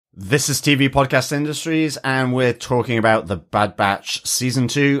This is TV Podcast Industries, and we're talking about The Bad Batch Season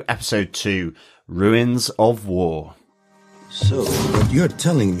 2, Episode 2, Ruins of War. So, what you're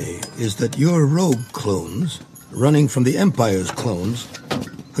telling me is that your rogue clones, running from the Empire's clones,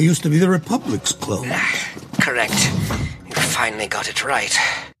 who used to be the Republic's clones. Correct. You finally got it right.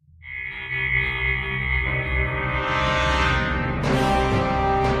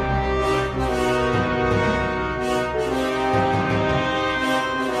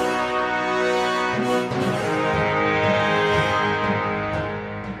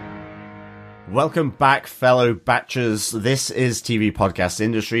 Welcome back, fellow Batchers. This is TV Podcast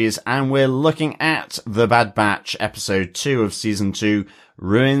Industries, and we're looking at The Bad Batch, Episode 2 of Season 2,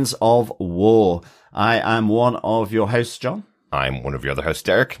 Ruins of War. I am one of your hosts, John. I'm one of your other hosts,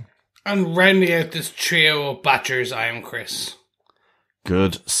 Derek. And rounding out this trio of Batchers, I am Chris.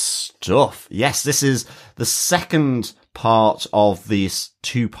 Good stuff. Yes, this is the second part of this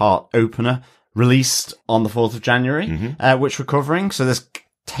two-part opener released on the 4th of January, which we're covering. So this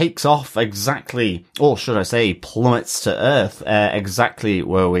takes off exactly, or should I say plummets to Earth, exactly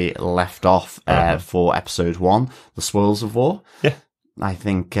where we left off for Episode 1, The Spoils of War. Yeah. I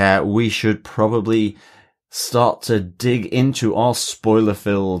think we should probably start to dig into our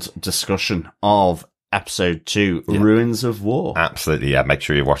spoiler-filled discussion of Episode 2, Ruins of War. Absolutely, yeah. Make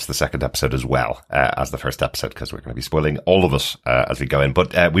sure you watch the second episode as well as the first episode, because we're going to be spoiling all of it as we go in.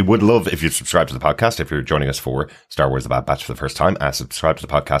 But we would love if you subscribe to the podcast. If you're joining us for Star Wars The Bad Batch for the first time, subscribe to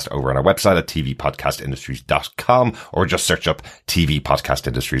the podcast over on our website at tvpodcastindustries.com, or just search up TV Podcast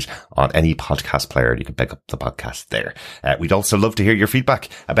Industries on any podcast player and you can pick up the podcast there. We'd also love to hear your feedback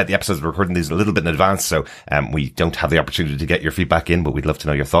about the episodes. We're recording these a little bit in advance, so we don't have the opportunity to get your feedback in, but we'd love to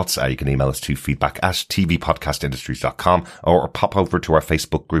know your thoughts. You can email us to feedback at tvpodcastindustries.com, or pop over to our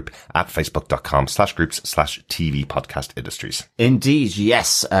Facebook group at facebook.com/groups/TV Podcast Industries. Indeed,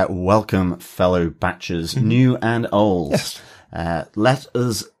 yes. Welcome, fellow Batchers, new and old. Yes. Let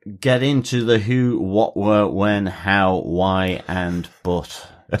us get into the who, what, were, when, how, why, and but.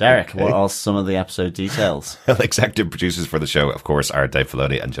 Derek, what are some of the episode details? Well, executive producers for the show, of course, are Dave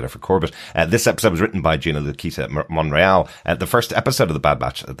Filoni and Jennifer Corbett. This episode was written by Gina Luquita Monreal, the first episode of The Bad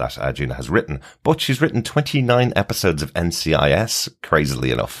Batch that Gina has written. But she's written 29 episodes of NCIS,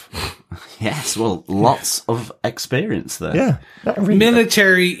 crazily enough. Yes, well, lots of experience there. Yeah. Really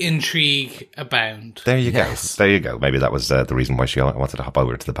Military intrigue abound. There you go. There you go. Maybe that was the reason why she wanted to hop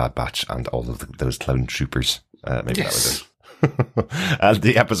over to The Bad Batch and all of those clone troopers. Maybe that was it. And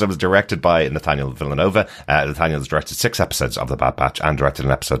the episode was directed by Nathaniel Villanova. Nathaniel has directed 6 episodes of The Bad Batch and directed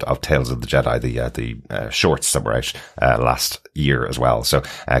an episode of Tales of the Jedi, the shorts that were out last year as well. So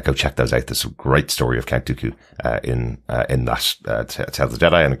go check those out. There's a great story of Count Dooku in that Tales of the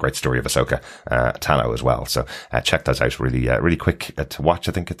Jedi, and a great story of Ahsoka Tano as well. So check those out. Really quick to watch.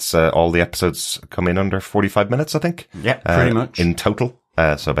 I think it's all the episodes come in under 45 minutes, I think. Yeah, pretty much. In total.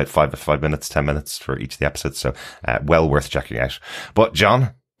 So about 5 minutes, 10 minutes for each of the episodes. So, well worth checking out. But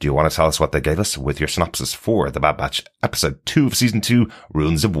John, do you want to tell us what they gave us with your synopsis for The Bad Batch episode 2 of season 2,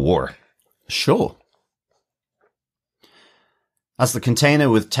 Ruins of War? Sure. As the container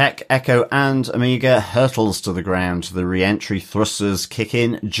with Tech, Echo, and Omega hurtles to the ground, the reentry thrusters kick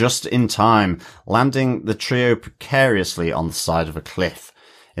in just in time, landing the trio precariously on the side of a cliff.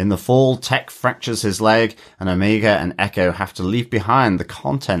 In the fall, Tech fractures his leg, and Omega and Echo have to leave behind the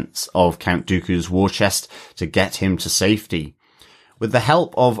contents of Count Dooku's war chest to get him to safety. With the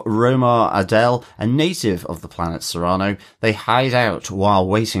help of Romar Adell, a native of the planet Serenno, they hide out while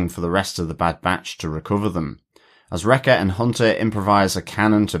waiting for the rest of the Bad Batch to recover them. As Wrecker and Hunter improvise a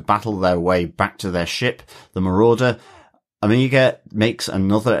cannon to battle their way back to their ship, the Marauder, Omega makes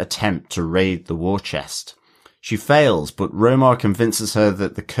another attempt to raid the war chest. She fails, but Romar convinces her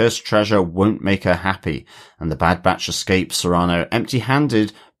that the cursed treasure won't make her happy, and the Bad Batch escape Serenno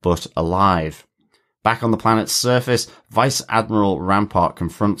empty-handed, but alive. Back on the planet's surface, Vice Admiral Rampart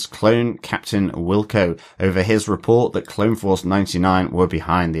confronts Clone Captain Wilco over his report that Clone Force 99 were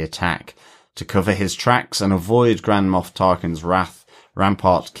behind the attack. To cover his tracks and avoid Grand Moff Tarkin's wrath,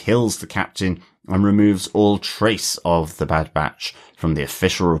 Rampart kills the captain and removes all trace of the Bad Batch from the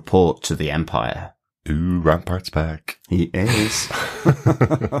official report to the Empire. Ooh, Rampart's back. He is.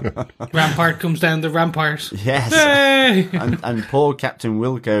 Rampart comes down the rampart. Yes. Hey! And poor Captain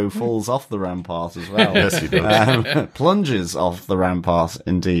Wilco falls off the rampart as well. Yes, he does. Plunges off the rampart,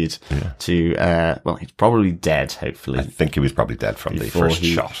 indeed, to, well, he's probably dead, hopefully. I think he was probably dead from the first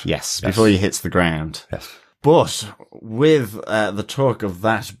shot. Yes, before he hits the ground. Yes. But with the talk of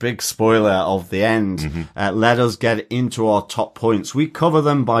that big spoiler of the end, let us get into our top points. We cover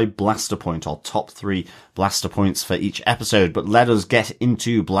them by blaster point, our top 3 blaster points for each episode. But let us get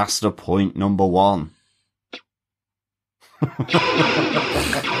into blaster point number 1.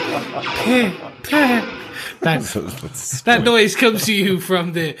 That noise comes to you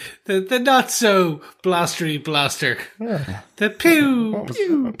from the not so blastery blaster. Yeah. The pew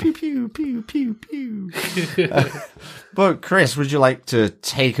pew pew pew pew pew pew. But Chris, would you like to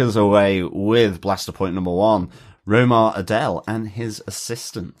take us away with blaster point number 1, Romar Adell and his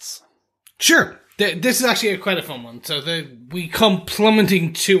assistants? Sure. This is actually quite a fun one. So we come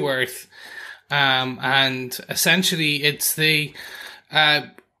plummeting to Earth, and essentially it's the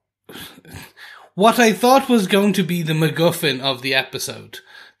what I thought was going to be the MacGuffin of the episode,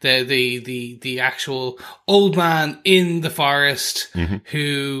 the actual old man in the forest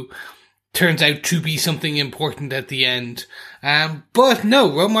who turns out to be something important at the end. But no,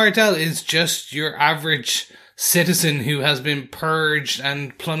 Romar Adell is just your average citizen who has been purged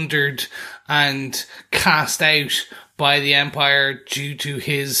and plundered and cast out by the Empire due to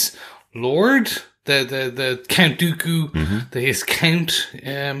his lord, the Count Dooku, his count,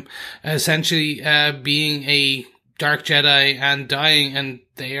 essentially being a dark Jedi and dying, and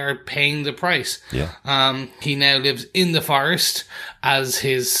they are paying the price. Yeah. He now lives in the forest as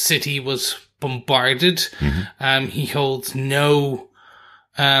his city was bombarded. He holds no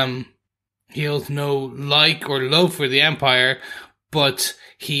like or love for the Empire, but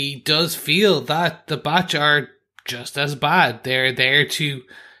he does feel that the Batch are just as bad. They're there to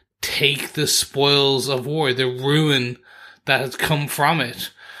take the spoils of war, the ruin that has come from it.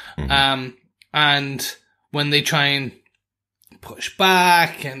 And when they try and push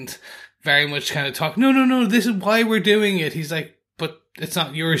back and very much kind of talk, no, this is why we're doing it. He's like, but it's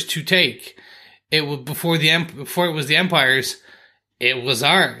not yours to take. It was before it was the Empire's, it was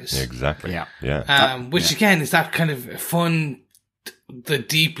ours. Exactly. Yeah. Which again is that kind of fun, the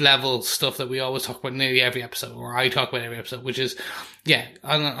deep level stuff that we always talk about nearly every episode, or I talk about every episode, which is,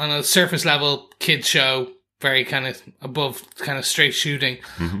 on a surface level, kids show, very kind of above kind of straight shooting.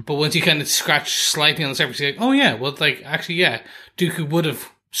 But once you kind of scratch slightly on the surface, you're like, oh yeah, well, like, actually, yeah, Dooku would have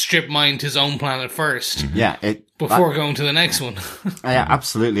strip mined his own planet first. Before going to the next one. Yeah,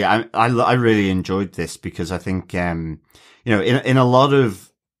 absolutely. I really enjoyed this because I think, in a lot of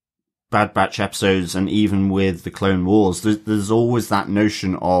Bad Batch episodes, and even with the Clone Wars, there's always that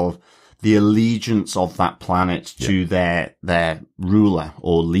notion of the allegiance of that planet to their ruler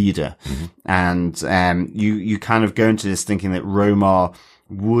or leader. And you kind of go into this thinking that Romar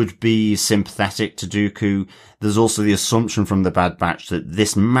would be sympathetic to Dooku. There's also the assumption from the Bad Batch that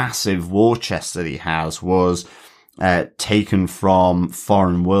this massive war chest that he has was taken from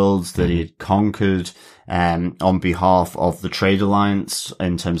foreign worlds that he had conquered on behalf of the Trade Alliance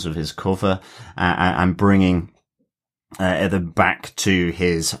in terms of his cover, and bringing them back to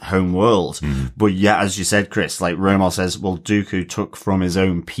his home world. But yeah, as you said, Chris, like Romar says, well, Dooku took from his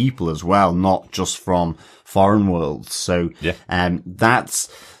own people as well, not just from foreign worlds. So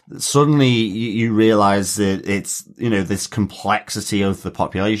that's suddenly you realize that it's, this complexity of the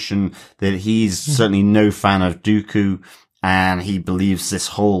population, that he's certainly no fan of Dooku, and he believes this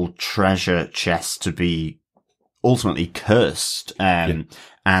whole treasure chest to be ultimately cursed, and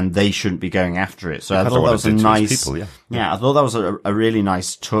they shouldn't be going after it. So I thought that was a nice, I thought that was a really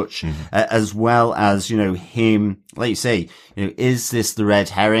nice touch, as well as, him, like you say, is this the red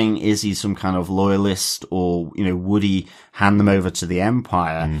herring? Is he some kind of loyalist, or, would he hand them over to the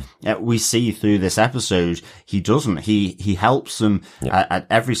Empire? We see through this episode, he doesn't. He helps them at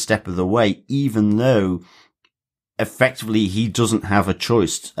every step of the way, even though effectively he doesn't have a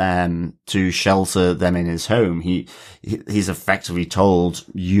choice to shelter them in his home. He's effectively told,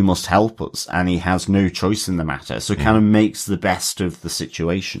 you must help us, and he has no choice in the matter. So it kind of makes the best of the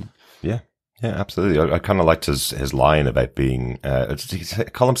situation. Yeah, absolutely. I kind of liked his line about being, did he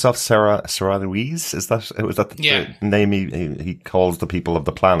call himself Sarah Louise? Was that the name he calls the people of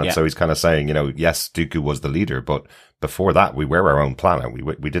the planet? Yeah. So he's kind of saying, yes, Dooku was the leader, but before that, we were our own planet.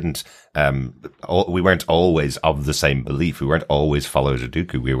 We didn't, we weren't always of the same belief. We weren't always followers of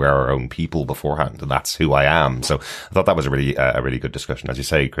Dooku. We were our own people beforehand, and that's who I am. So I thought that was a really good discussion. As you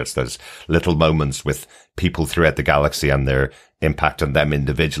say, Chris, there's little moments with people throughout the galaxy and their impact on them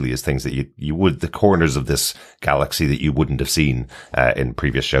individually is things that you would, the corners of this galaxy that you wouldn't have seen in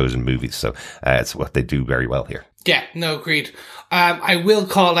previous shows and movies. So it's what they do very well here. Yeah, no, agreed. I will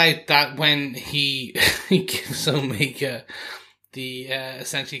call out that when he gives Omega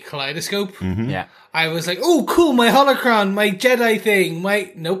essentially kaleidoscope. Yeah. I was like, oh, cool, my holocron, my Jedi thing,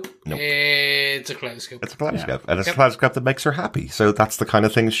 nope. It's a kaleidoscope. It's a kaleidoscope. And it's a kaleidoscope that makes her happy. So that's the kind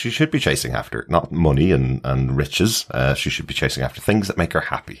of things she should be chasing after. Not money and riches. She should be chasing after things that make her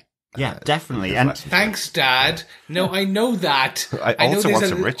happy. Yeah, definitely. And thanks, Dad. No, I know that. I know also there's want a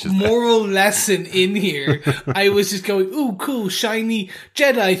some riches. moral lesson in here. I was just going, ooh, cool, shiny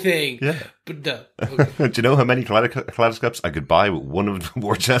Jedi thing. Yeah. But no. Okay. Do you know how many kaleidoscopes I could buy with one of the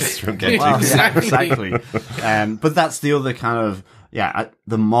war chests from Genji? well, Exactly. exactly. But that's the other kind of,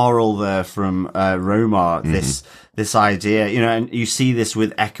 the moral there from Romar, this idea, and you see this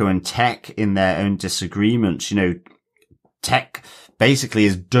with Echo and Tech in their own disagreements. Tech basically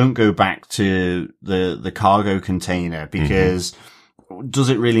is don't go back to the cargo container because does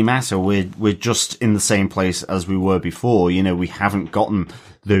it really matter? We're just in the same place as we were before. We haven't gotten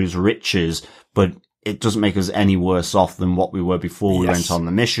those riches, but it doesn't make us any worse off than what we were before we went on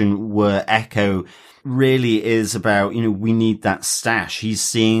the mission. Where Echo really is about, we need that stash. He's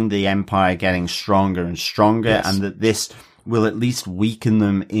seeing the Empire getting stronger and stronger, and that this will at least weaken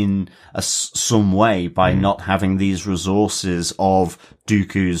them in some way by not having these resources of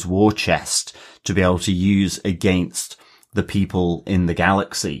Dooku's war chest to be able to use against the people in the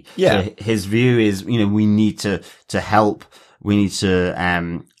galaxy. Yeah. So his view is, we need to help. We need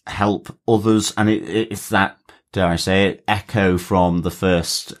to help others, and it's that, dare I say it, echo from the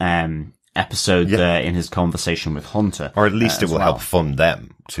first episode there in his conversation with Hunter, or at least it will help fund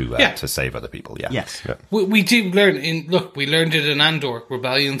them to save other people. Yeah. Yes. Yeah. We do learn we learned it in Andor.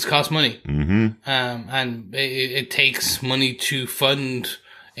 Rebellions cost money. And it takes money to fund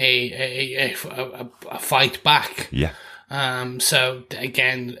a fight back. Yeah. So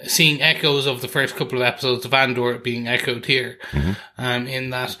again, seeing echoes of the first couple of episodes of Andor being echoed here, in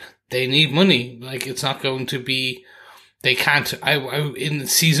that they need money. Like, it's not going to be, they can't, in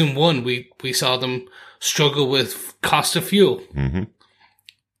season 1, we saw them struggle with cost of fuel.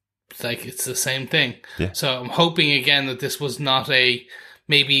 Like, it's the same thing. Yeah. So I'm hoping again that this was not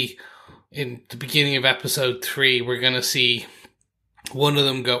maybe in the beginning of episode 3, we're going to see one of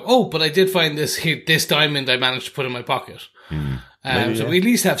them go, oh, but I did find this diamond I managed to put in my pocket. So we at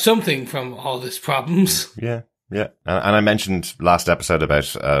least have something from all these problems. Yeah. Yeah. And I mentioned last episode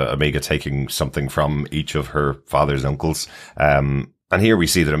about Omega taking something from each of her father's uncles. And here we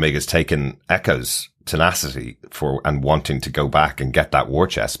see that Omega's taken Echo's tenacity and wanting to go back and get that war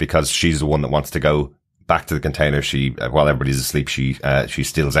chest, because she's the one that wants to go back to the container. She, while everybody's asleep, she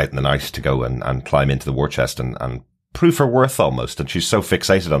steals out in the night to go and climb into the war chest and prove her worth almost. And she's so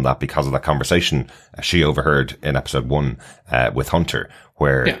fixated on that because of that conversation she overheard in episode 1 with Hunter,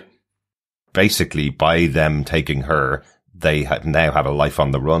 where basically by them taking her, they now have a life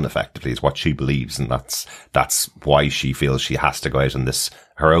on the run, effectively, is what she believes. And that's why she feels she has to go out on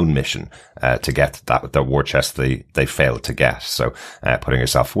her own mission, to get the war chest they failed to get. So, putting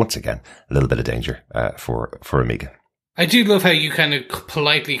herself once again, a little bit of danger, for Omega. I do love how you kind of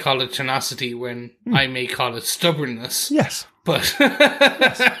politely call it tenacity when I may call it stubbornness. Yes. But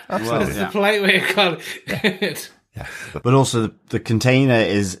Well, it's the polite way of calling it. Yeah. But also the container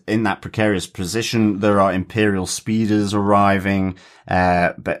is in that precarious position. There are Imperial speeders arriving,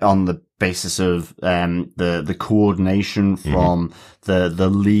 but on the basis of, the coordination from the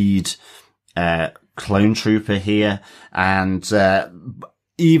lead, clone trooper here. And,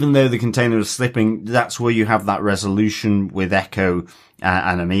 even though the container is slipping, that's where you have that resolution with Echo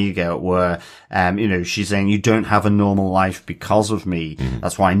and Omega, where, she's saying, you don't have a normal life because of me.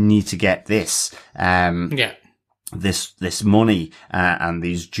 That's why I need to get this. This money, and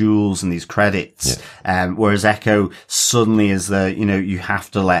these jewels and these credits. Whereas Echo suddenly is you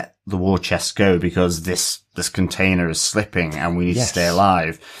have to let the war chest go because this container is slipping and we need to stay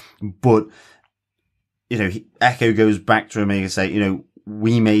alive. But, Echo goes back to Omega and say,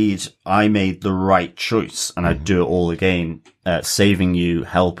 I made the right choice and I'd do it all again, saving you,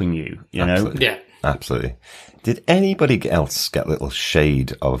 helping you, Absolutely. Yeah. Absolutely. Did anybody else get a little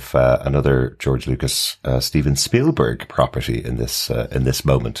shade of another George Lucas, Steven Spielberg property in this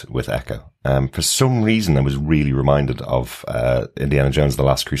moment with Echo? For some reason, I was really reminded of Indiana Jones: The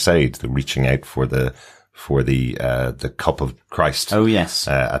Last Crusade, the reaching out for the cup of Christ. Oh yes,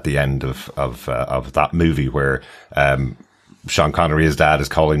 at the end of that movie, where Sean Connery, his dad, is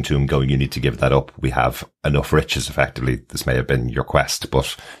calling to him, going, "You need to give that up. We have enough riches." Effectively, this may have been your quest,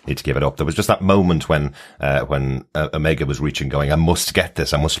 but you need to give it up. There was just that moment when Omega was reaching, going, "I must get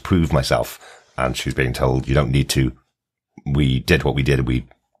this. I must prove myself," and she's being told, "You don't need to. We did what we did. We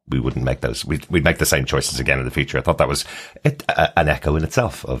wouldn't make those. We'd make the same choices again in the future." I thought that was an echo in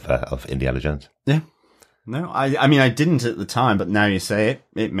itself of Indiana Jones. Yeah. No, I mean, I didn't at the time, but now you say it,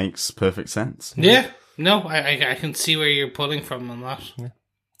 it makes perfect sense. Yeah. No, I can see where you're pulling from on that. Yeah.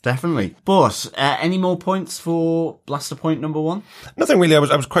 Definitely. But any more points for Blaster Point number 1? Nothing really. I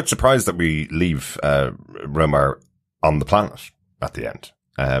was quite surprised that we leave Romar on the planet at the end,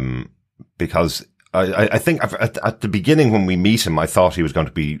 because I think at the beginning when we meet him, I thought he was going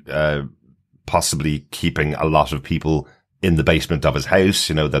to be possibly keeping a lot of people in the basement of his house.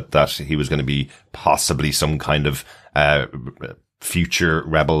 You know, that he was going to be possibly some kind of future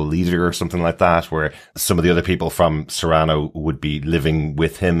rebel leader or something like that, where some of the other people from Serenno would be living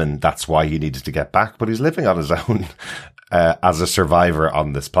with him, and that's why he needed to get back. But he's living on his own as a survivor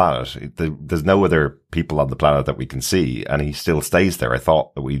on this planet. There's no other people on the planet that we can see, and he still stays there. I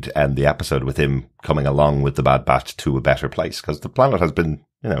thought that we'd end the episode with him coming along with the Bad Batch to a better place, because the planet has been,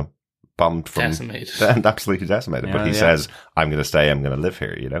 bombed from decimated and absolutely decimated. Yeah, but he says, "I'm going to stay. I'm going to live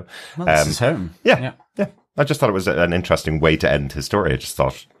here." Well, this is home. Yeah. I just thought it was an interesting way to end his story. I just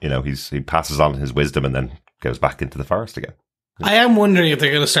thought, he passes on his wisdom and then goes back into the forest again. I am wondering if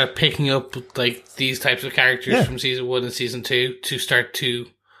they're going to start picking up like these types of characters from season 1 and season 2 to start to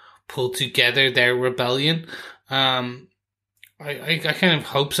pull together their rebellion. I kind of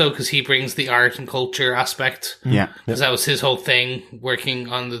hope so, because he brings the art and culture aspect. Yeah. Because that was his whole thing, working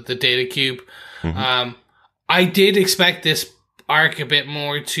on the data cube. Mm-hmm. I did expect this arc a bit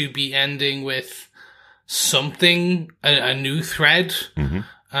more to be ending with something, a new thread.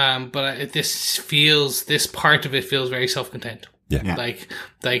 Mm-hmm. But this part of it feels very self-contained. Yeah. Like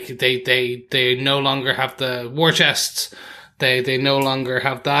they no longer have the war chests. They no longer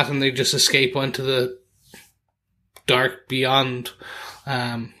have that, and they just escape onto the dark beyond,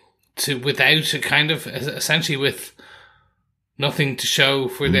 without a kind of, essentially with nothing to show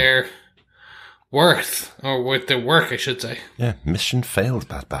for their worth, or with their work, I should say. Yeah, mission failed,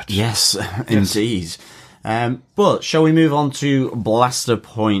 Bad Batch. Yes, indeed. But shall we move on to Blaster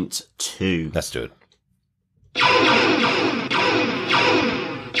Point 2? Let's do it.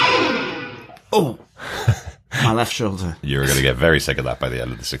 Oh, my left shoulder. You're going to get very sick of that by the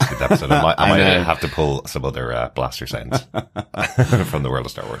end of the 60th episode. I might have to pull some other blaster sounds from the world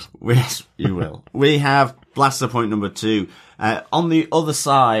of Star Wars. Yes, you will. We have Blaster Point number 2. On the other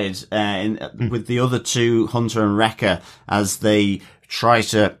side, with the other two, Hunter and Wrecker, as they try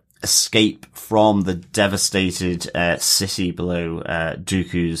to escape from the devastated city below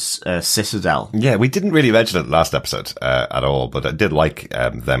Dooku's citadel. Yeah, we didn't really mention it last episode at all, but I did like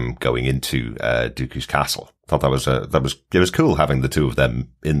them going into Dooku's castle. Thought it was cool having the two of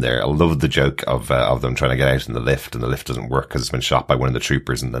them in there. I loved the joke of them trying to get out in the lift, and the lift doesn't work because it's been shot by one of the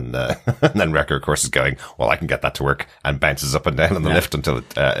troopers, and then Wrecker, of course, is going, well, I can get that to work, and bounces up and down in the lift until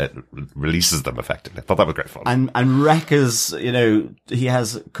it releases them effectively. I thought that was great fun. And Wrecker's, he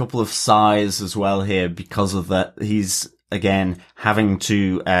has a couple of sighs as well here because of that. He's again having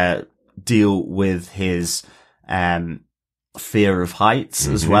to deal with his fear of heights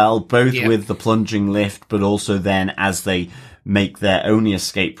as well, both with the plunging lift, but also then as they make their only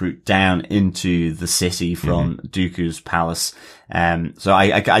escape route down into the city from Dooku's palace. So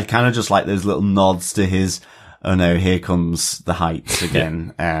I kind of just like those little nods to his, oh no, here comes the heights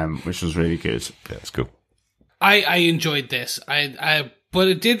again, which was really good. Yeah, it's cool. I enjoyed this. But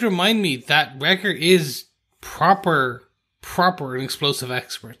it did remind me that Wrecker is proper an explosive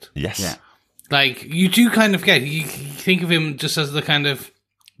expert. Yes. Yeah. Like, you do kind of get, you think of him just as the kind of,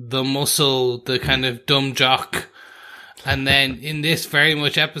 the muscle, the kind of dumb jock. And then in this very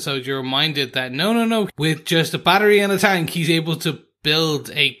much episode, you're reminded that no, with just a battery and a tank, he's able to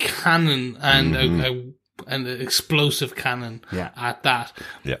build a cannon and an explosive cannon at that.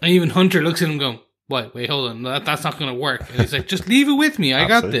 Yeah. And even Hunter looks at him going, wait, hold on, that's not going to work. And he's like, just leave it with me. I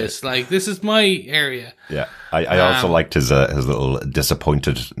got this. Like, this is my area. Yeah. I also liked his little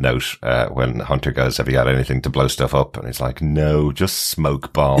disappointed note, when Hunter goes, have you got anything to blow stuff up? And he's like, no, just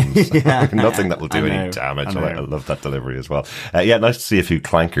smoke bombs. Nothing that will do any damage. I love that delivery as well. Nice to see a few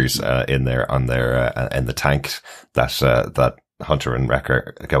clankers, in there on their, in the tank that Hunter and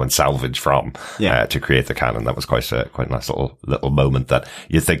Wrecker go and salvage from, to create the cannon. That was quite a nice little moment that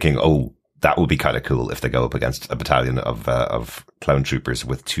you're thinking, oh, that would be kind of cool if they go up against a battalion of clone troopers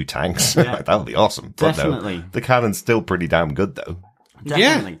with two tanks. That would be awesome. Definitely. But no, the cannon's still pretty damn good, though.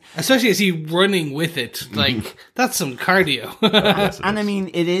 Definitely. Yeah, especially as he running with it. Like, that's some cardio. And I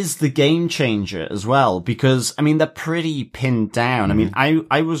mean, it is the game changer as well, because, I mean, they're pretty pinned down. I mean,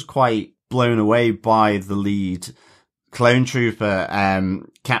 I was quite blown away by the lead clone trooper,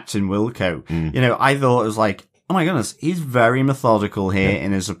 Captain Wilco. I thought it was like, oh my goodness, he's very methodical here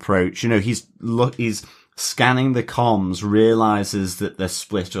in his approach. He's scanning the comms, realizes that they're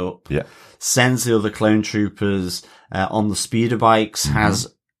split up, sends the other clone troopers on the speeder bikes,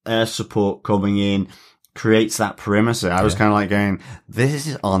 has air support coming in, creates that perimeter. I was kind of like going,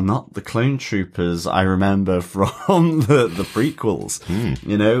 these are not the clone troopers I remember from the prequels.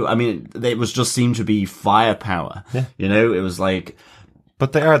 You know, I mean, it was just seemed to be firepower. Yeah. You know, it was like...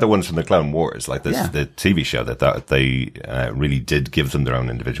 But they are the ones from the Clone Wars, like this, the TV show that they really did give them their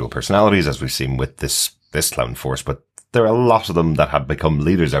own individual personalities, as we've seen with this clone force. But there are a lot of them that have become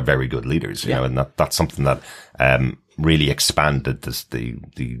leaders, are very good leaders, you know, and that's something that really expanded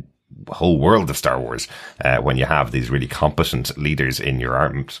the whole world of Star Wars when you have these really competent leaders in your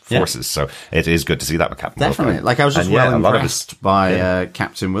armed forces. So it is good to see that with Captain Definitely. Wilco. Like, I was just impressed by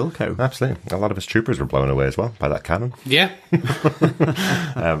Captain Wilco. Absolutely. A lot of his troopers were blown away as well by that cannon. Yeah.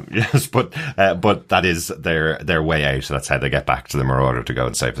 Yes, but that is their way out. So that's how they get back to the Marauder to go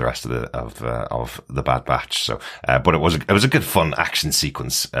and save the rest of the Bad Batch. So, but it was a good fun action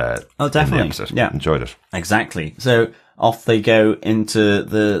sequence. Definitely. In the episode. Yeah. Enjoyed it. Exactly. So off they go into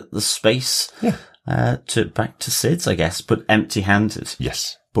the space, back to Sid's, I guess, but empty-handed.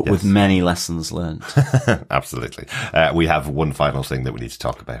 Yes. But with many lessons learned. Absolutely. We have one final thing that we need to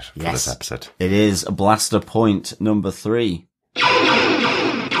talk about for this episode. It is blaster point number 3.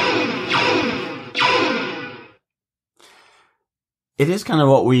 It is kind of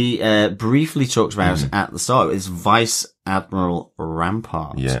what we briefly talked about at the start. It's Vice Admiral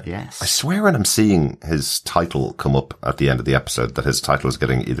Rampart. Yeah. Yes. I swear when I'm seeing his title come up at the end of the episode that his title is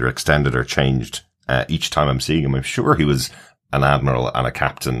getting either extended or changed each time I'm seeing him. I'm sure he was an admiral and a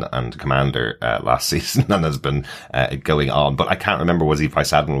captain and commander last season and has been going on. But I can't remember, was he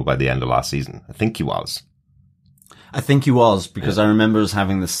Vice Admiral by the end of last season? I think he was. Because I remember us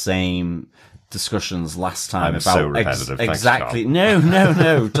having the same discussions last time about so repetitive. Exactly.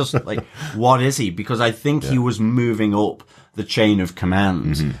 No. Just like, what is he? Because I think he was moving up the chain of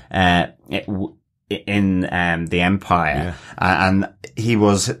command in the Empire, and he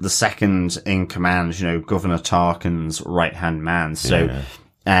was the second in command. You know, Governor Tarkin's right hand man. So,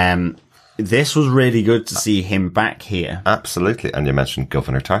 this was really good to see him back here. Absolutely. And you mentioned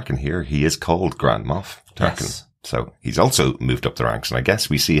Governor Tarkin here. He is called Grand Moff Tarkin. Yes. So he's also moved up the ranks, and I guess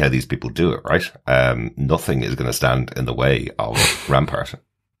we see how these people do it, right? Nothing is going to stand in the way of Rampart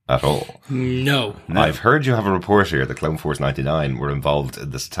at all. No. I've heard you have a report here that Clone Force 99 were involved in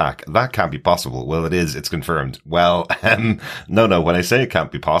this attack. That can't be possible. Well, it is. It's confirmed. Well, no. When I say it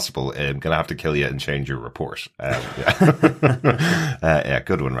can't be possible, I'm going to have to kill you and change your report.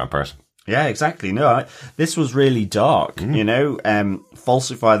 Good one, Rampart. Yeah, exactly. No, this was really dark, you know,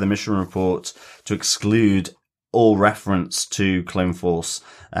 falsify the mission report to exclude all reference to Clone Force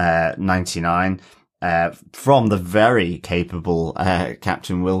 99 from the very capable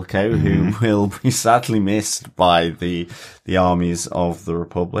Captain Wilco, who will be sadly missed by the armies of the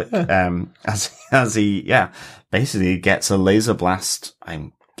Republic, as he basically gets a laser blast,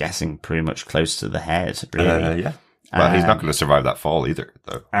 I'm guessing pretty much close to the head, really. Well, he's not going to survive that fall either,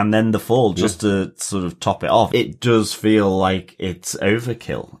 though. And then the fall, just to sort of top it off, it does feel like it's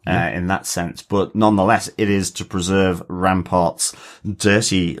overkill in that sense. But nonetheless, it is to preserve Rampart's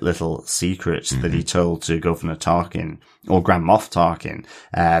dirty little secret that he told to Governor Tarkin, or Grand Moff Tarkin,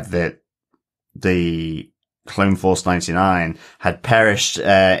 that the Clone Force 99 had perished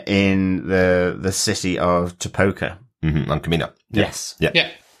in the city of Topoka. On Kamino. Yes. Yeah.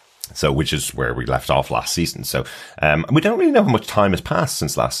 So, which is where we left off last season. So, we don't really know how much time has passed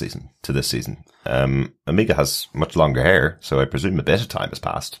since last season to this season. Amiga has much longer hair, so I presume a bit of time has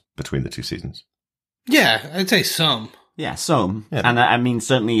passed between the two seasons. Yeah, I'd say some. Yeah, some. Yeah. And I mean,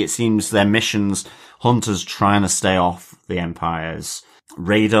 certainly it seems their missions, Hunter's trying to stay off the Empire's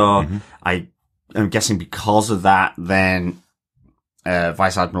radar. I'm guessing because of that, then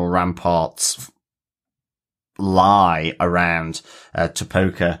Vice Admiral Rampart's lie around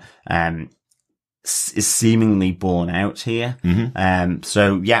Topoka is seemingly borne out here.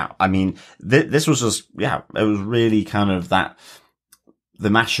 So yeah, I mean, this was just, it was really kind of that,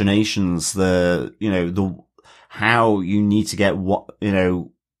 the machinations, how you need to get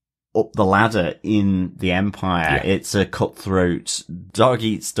up the ladder in the Empire. It's a cutthroat, dog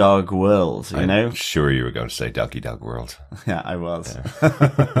eats dog world, you know? I'm sure you were going to say dog eat dog world. Yeah, I was.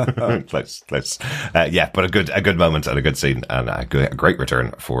 Close. But a good moment and a good scene and a great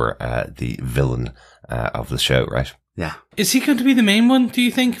return for the villain of the show, right? Yeah. Is he going to be the main one, do you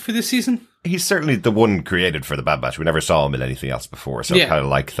think, for this season? He's certainly the one created for the Bad Batch. We never saw him in anything else before, so I kind of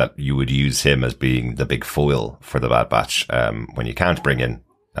like that you would use him as being the big foil for the Bad Batch when you can't bring in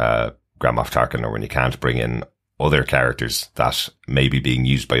Grand Moff Tarkin, or when you can't bring in other characters that may be being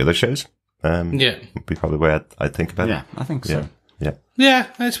used by other shows. Would be probably the way I'd think about it. Yeah, I think so. Yeah,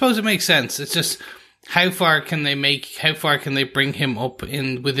 I suppose it makes sense. It's just how far can they bring him up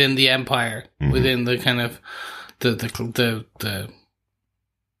within the Empire, within the kind of the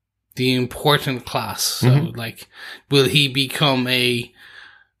important class. So like, will he become a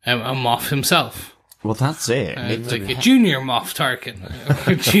Moff himself? Well, that's it. Like a junior Moff Tarkin.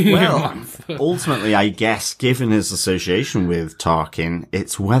 Or a junior Moff. Ultimately, I guess, given his association with Tarkin,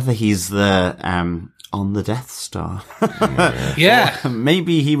 it's whether he's the on the Death Star. Yeah. Or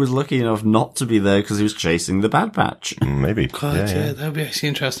maybe he was lucky enough not to be there because he was chasing the Bad Batch. Maybe. God, yeah, that would be actually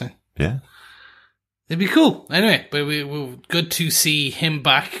interesting. Yeah. It'd be cool. Anyway, but we good to see him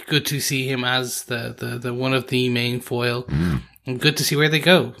back. Good to see him as the one of the main foil. And good to see where they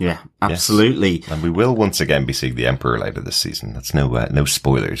go. Yeah, absolutely. Yes. And we will once again be seeing the Emperor later this season. That's no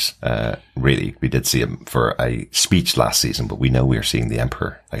spoilers, really. We did see him for a speech last season, but we know we're seeing the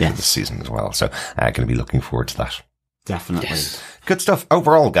Emperor later this season as well. So going to be looking forward to that. Definitely. Yes. Good stuff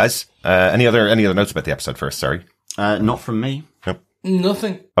overall, guys. Any other notes about the episode first? Sorry. Not from me. Nope.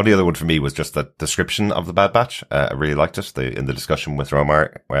 Nothing. Only other one for me was just the description of the Bad Batch. I really liked it. In the discussion with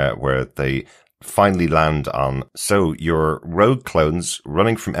Romar, where they finally land on, so you're rogue clones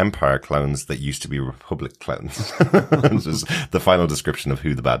running from Empire clones that used to be Republic clones. This is the final description of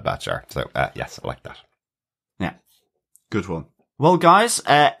who the Bad Batch are. So, yes, I like that. Yeah. Good one. Well, guys,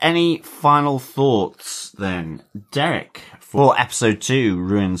 any final thoughts then? Derek, for episode 2,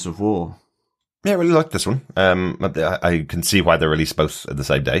 Ruins of War. Yeah, I really like this one. I can see why they're released both the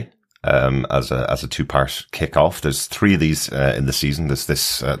same day. As a two-part kick-off. There's 3 of these, in the season. There's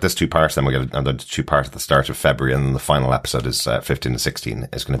this 2-part, then we get another 2-part at the start of February, and then the final episode is, 15 and 16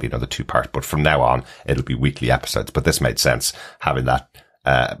 is going to be another 2-part. But from now on, it'll be weekly episodes. But this made sense, having that,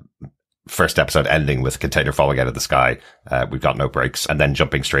 first episode ending with container falling out of the sky. We've got no breaks, and then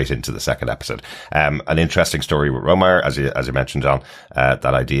jumping straight into the second episode. An interesting story with Romar, as you mentioned, John, that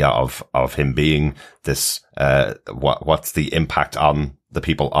idea of him being this, what's the impact on the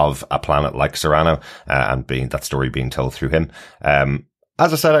people of a planet like Serenno, and that story being told through him.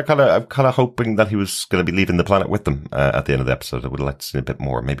 As I said, I'm kind of hoping that he was going to be leaving the planet with them, at the end of the episode. I would like to see a bit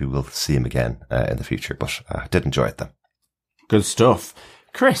more. Maybe we'll see him again, in the future, but I did enjoy it though. Good stuff.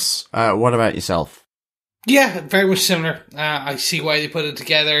 Chris, what about yourself? Yeah, very much similar. I see why they put it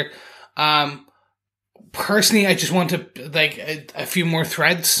together. Personally, I just want a few more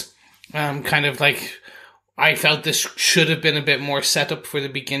threads. Kind of like, I felt this should have been a bit more set up for the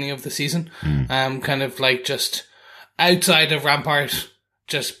beginning of the season. Kind of like just outside of Rampart,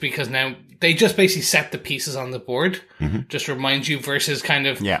 just because now they just basically set the pieces on the board. Just remind you versus kind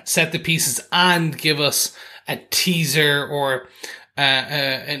of set the pieces and give us a teaser or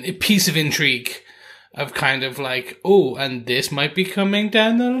a piece of intrigue of kind of like, oh, and this might be coming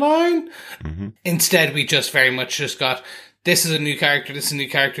down the line. Instead, we just very much just got, this is a new character, this is a new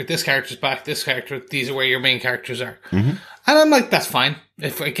character, this character's back, this character, these are where your main characters are. And I'm like, that's fine.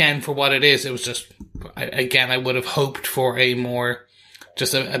 If, again, for what it is, it was just, I would have hoped for a more,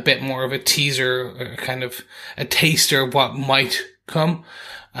 just a bit more of a teaser, kind of a taster of what might come.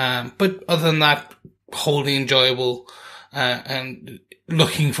 But other than that, wholly enjoyable, and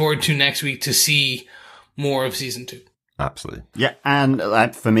looking forward to next week to see more of season 2. Absolutely. Yeah, and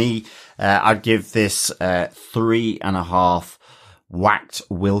for me, I'd give this 3.5 whacked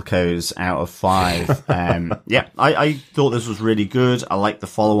Wilcos out of 5. I thought this was really good. I liked the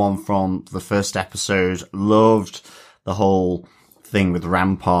follow-on from the first episode. Loved the whole thing with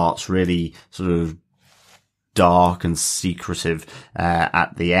Ramparts, really sort of dark and secretive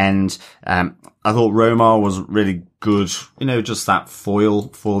at the end. I thought Romar was really good, just that foil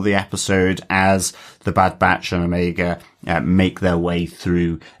for the episode as the Bad Batch and Omega make their way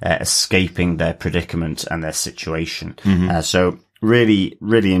through escaping their predicament and their situation. So really,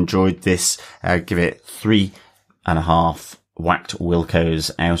 really enjoyed this. Give it 3.5 whacked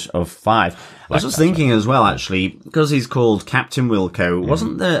Wilcos out of 5. I was just thinking as well, actually, because he's called Captain Wilco,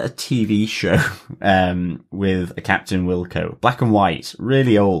 wasn't there a TV show with a Captain Wilco? Black and white,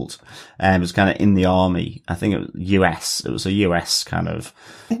 really old. It was kind of in the army. I think it was US. It was a US kind of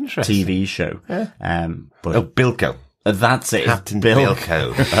TV show. Yeah. But Bilko. That's it. Captain Bill.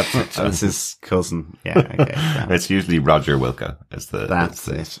 Wilco. That's it. That's his cousin. Yeah, okay. It's usually Roger Wilco is That's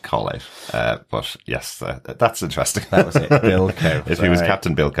the call out. But yes, that's interesting. That was it. Bilko. If he was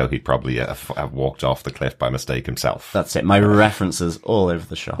Captain Bilko, he'd probably have walked off the cliff by mistake himself. That's it. My references all over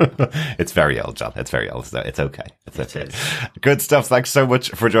the shop. It's very old, John. It's very old. It's okay. It is. Good stuff. Thanks so much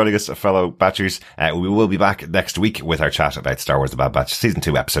for joining us, fellow Batchers. We will be back next week with our chat about Star Wars The Bad Batch, Season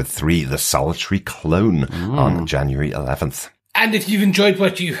 2, Episode 3, The Solitary Clone, on January 11th. And if you've enjoyed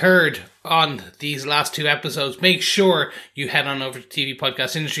what you heard on these last 2 episodes, make sure you head on over to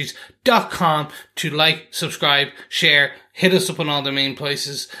tvpodcastindustries.com to like, subscribe, share, hit us up on all the main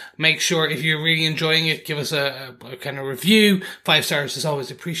places. Make sure if you're really enjoying it, give us a kind of review. 5 stars is always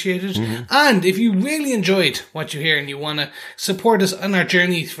appreciated. And if you really enjoyed what you hear and you want to support us on our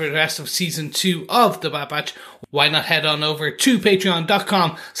journey for the rest of season 2 of The Bad Batch, why not head on over to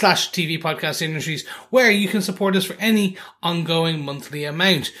patreon.com/tvpodcastindustries, where you can support us for any ongoing monthly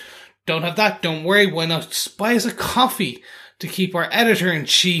amount. Don't have that? Don't worry. Why not buy us a coffee to keep our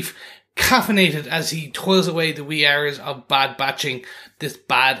editor-in-chief caffeinated as he toils away the wee hours of bad batching this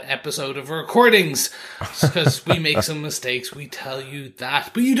bad episode of recordings. Because we make some mistakes, we tell you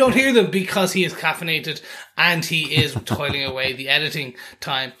that. But you don't hear them because he is caffeinated and he is toiling away the editing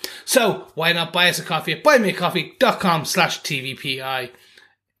time. So why not buy us a coffee at buymeacoffee.com/tvpi.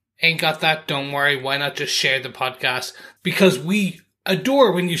 Ain't got that? Don't worry. Why not just share the podcast? Because we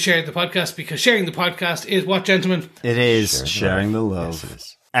adore when you share the podcast, because sharing the podcast is what, gentlemen? It is sharing the love. Yes, it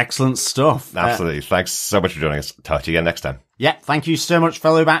is. Excellent stuff. Absolutely. Thanks so much for joining us. Talk to you again next time. Yeah, thank you so much,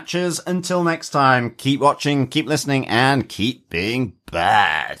 fellow Batchers. Until next time, keep watching, keep listening, and keep being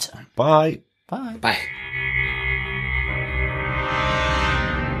bad. Bye. Bye. Bye.